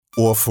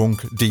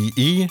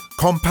Orfunk.de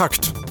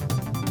kompakt.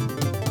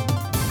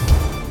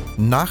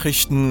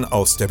 Nachrichten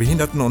aus der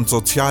Behinderten- und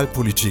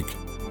Sozialpolitik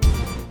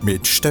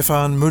mit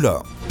Stefan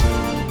Müller.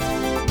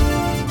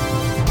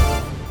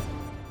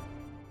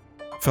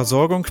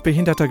 Versorgung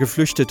behinderter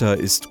Geflüchteter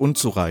ist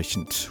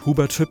unzureichend.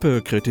 Hubert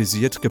Hüppe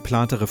kritisiert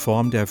geplante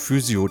Reform der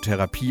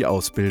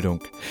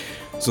Physiotherapieausbildung.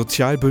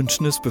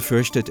 Sozialbündnis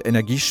befürchtet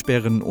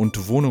Energiesperren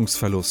und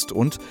Wohnungsverlust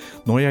und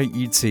neuer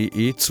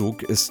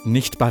ICE-Zug ist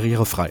nicht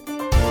barrierefrei.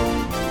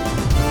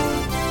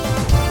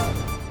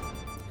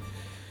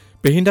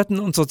 Behinderten-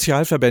 und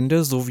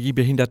Sozialverbände sowie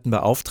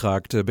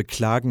Behindertenbeauftragte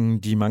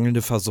beklagen die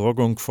mangelnde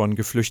Versorgung von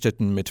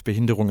Geflüchteten mit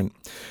Behinderungen.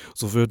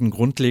 So würden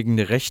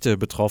grundlegende Rechte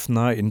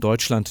Betroffener in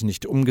Deutschland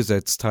nicht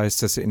umgesetzt,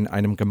 heißt es in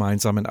einem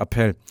gemeinsamen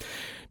Appell.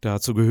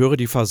 Dazu gehöre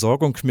die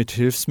Versorgung mit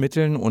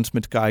Hilfsmitteln und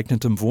mit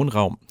geeignetem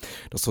Wohnraum.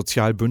 Das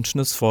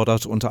Sozialbündnis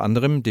fordert unter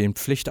anderem, den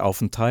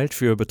Pflichtaufenthalt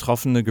für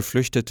betroffene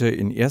Geflüchtete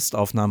in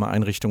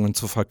Erstaufnahmeeinrichtungen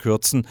zu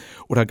verkürzen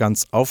oder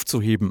ganz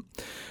aufzuheben.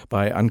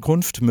 Bei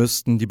Ankunft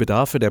müssten die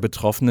Bedarfe der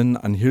Betroffenen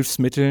an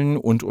Hilfsmitteln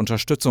und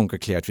Unterstützung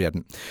geklärt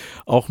werden.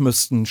 Auch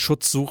müssten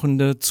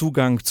Schutzsuchende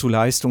Zugang zu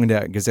Leistungen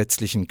der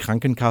gesetzlichen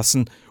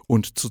Krankenkassen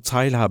und zu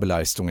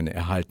Teilhabeleistungen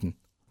erhalten.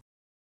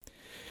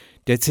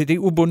 Der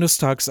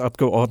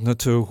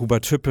CDU-Bundestagsabgeordnete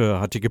Hubert Hüppe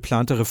hat die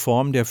geplante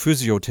Reform der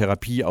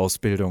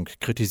Physiotherapieausbildung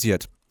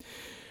kritisiert.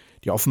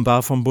 Die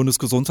offenbar vom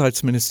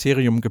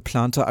Bundesgesundheitsministerium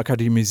geplante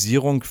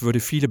Akademisierung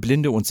würde viele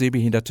blinde und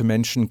sehbehinderte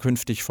Menschen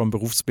künftig vom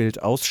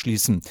Berufsbild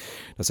ausschließen.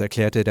 Das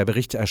erklärte der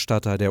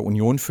Berichterstatter der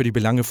Union für die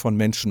Belange von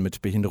Menschen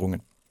mit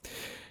Behinderungen.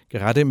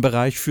 Gerade im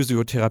Bereich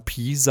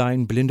Physiotherapie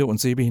seien Blinde und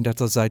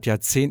Sehbehinderte seit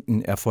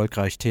Jahrzehnten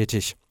erfolgreich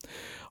tätig.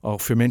 Auch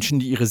für Menschen,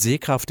 die ihre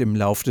Sehkraft im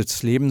Lauf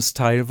des Lebens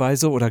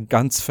teilweise oder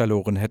ganz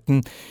verloren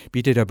hätten,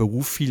 bietet der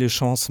Beruf viele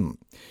Chancen.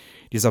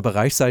 Dieser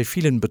Bereich sei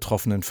vielen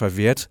Betroffenen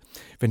verwehrt,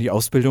 wenn die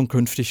Ausbildung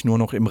künftig nur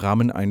noch im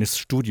Rahmen eines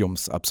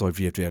Studiums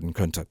absolviert werden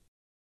könnte.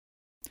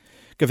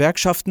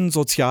 Gewerkschaften,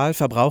 Sozial-,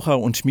 Verbraucher-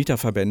 und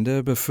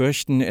Mieterverbände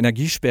befürchten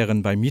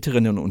Energiesperren bei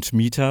Mieterinnen und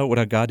Mieter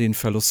oder gar den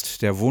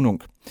Verlust der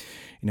Wohnung.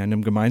 In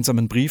einem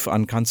gemeinsamen Brief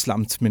an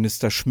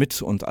Kanzleramtsminister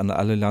Schmidt und an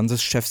alle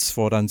Landeschefs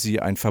fordern sie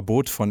ein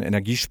Verbot von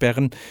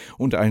Energiesperren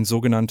und ein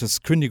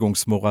sogenanntes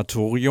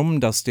Kündigungsmoratorium,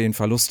 das den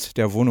Verlust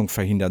der Wohnung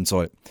verhindern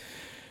soll.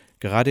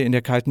 Gerade in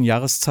der kalten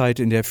Jahreszeit,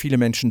 in der viele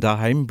Menschen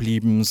daheim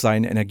blieben,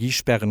 seien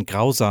Energiesperren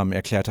grausam,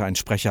 erklärte ein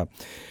Sprecher.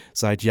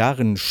 Seit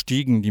Jahren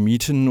stiegen die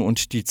Mieten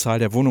und die Zahl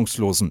der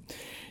Wohnungslosen.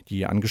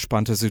 Die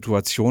angespannte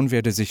Situation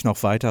werde sich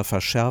noch weiter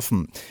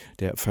verschärfen.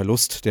 Der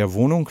Verlust der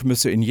Wohnung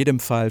müsse in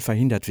jedem Fall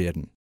verhindert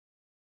werden.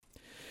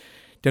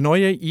 Der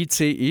neue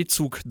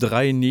ICE-Zug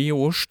 3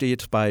 Neo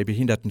steht bei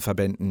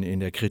Behindertenverbänden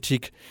in der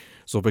Kritik.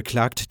 So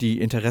beklagt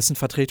die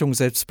Interessenvertretung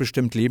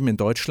Selbstbestimmt Leben in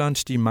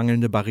Deutschland die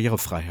mangelnde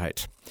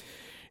Barrierefreiheit.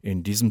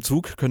 In diesem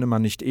Zug könne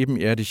man nicht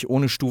ebenerdig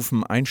ohne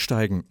Stufen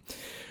einsteigen.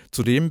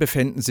 Zudem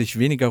befänden sich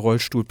weniger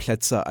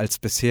Rollstuhlplätze als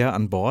bisher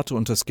an Bord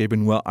und es gäbe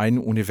nur ein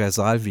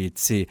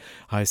Universal-WC,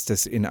 heißt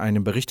es in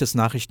einem Bericht des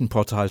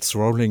Nachrichtenportals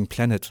Rolling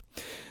Planet.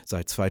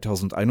 Seit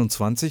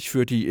 2021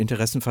 führt die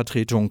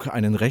Interessenvertretung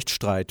einen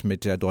Rechtsstreit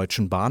mit der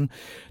Deutschen Bahn.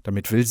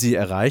 Damit will sie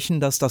erreichen,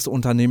 dass das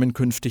Unternehmen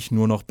künftig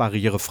nur noch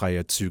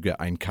barrierefreie Züge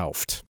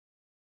einkauft.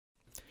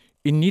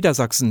 In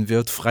Niedersachsen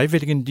wird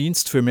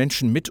Freiwilligendienst für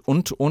Menschen mit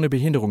und ohne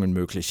Behinderungen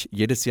möglich.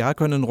 Jedes Jahr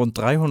können rund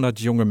 300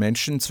 junge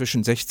Menschen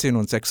zwischen 16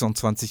 und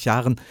 26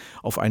 Jahren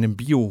auf einem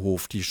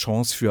Biohof die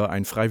Chance für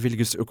ein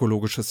freiwilliges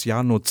ökologisches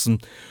Jahr nutzen,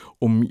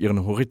 um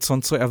ihren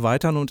Horizont zu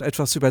erweitern und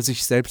etwas über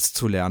sich selbst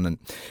zu lernen.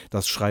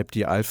 Das schreibt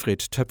die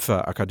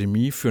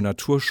Alfred-Töpfer-Akademie für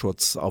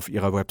Naturschutz auf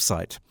ihrer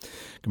Website.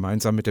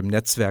 Gemeinsam mit dem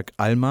Netzwerk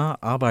ALMA,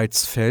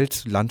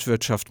 Arbeitsfeld,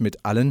 Landwirtschaft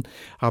mit allen,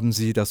 haben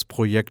sie das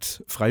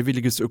Projekt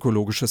Freiwilliges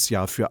ökologisches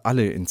Jahr für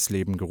alle ins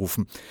Leben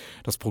gerufen.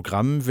 Das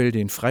Programm will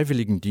den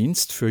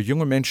Freiwilligendienst für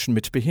junge Menschen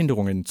mit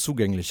Behinderungen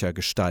zugänglicher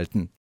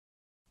gestalten.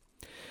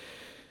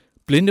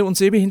 Blinde und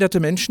sehbehinderte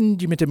Menschen,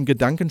 die mit dem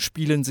Gedanken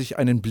spielen, sich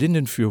einen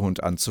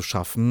Blindenführhund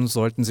anzuschaffen,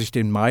 sollten sich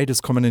den Mai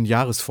des kommenden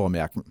Jahres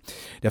vormerken.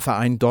 Der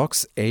Verein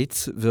Dogs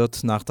Aid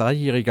wird nach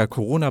 3-jähriger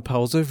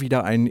Corona-Pause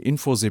wieder ein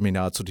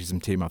Infoseminar zu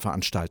diesem Thema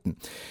veranstalten.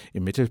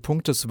 Im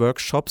Mittelpunkt des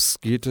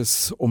Workshops geht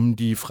es um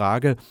die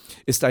Frage: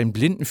 Ist ein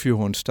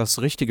Blindenführhund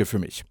das Richtige für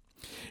mich?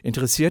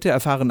 Interessierte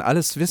erfahren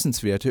alles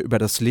Wissenswerte über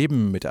das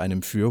Leben mit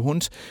einem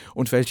Führhund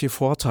und welche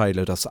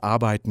Vorteile das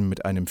Arbeiten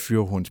mit einem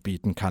Führhund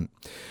bieten kann.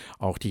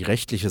 Auch die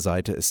rechtliche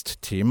Seite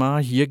ist Thema.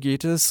 Hier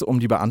geht es um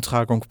die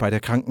Beantragung bei der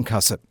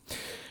Krankenkasse.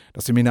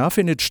 Das Seminar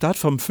findet statt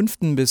vom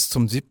 5. bis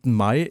zum 7.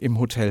 Mai im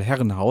Hotel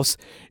Herrenhaus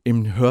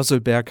im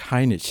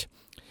Hörselberg-Hainich.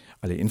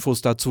 Alle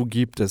Infos dazu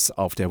gibt es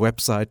auf der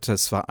Website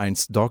des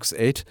Vereins Dogs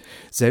Aid,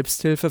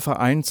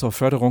 Selbsthilfeverein zur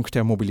Förderung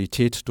der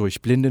Mobilität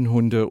durch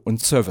Blindenhunde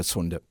und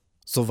Servicehunde.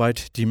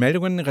 Soweit die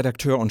Meldungen,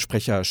 Redakteur und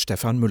Sprecher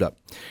Stefan Müller.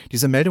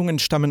 Diese Meldungen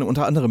stammen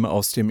unter anderem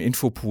aus dem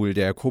Infopool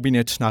der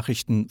Kobinet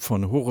Nachrichten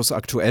von Horus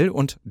Aktuell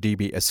und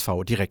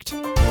DBSV Direkt.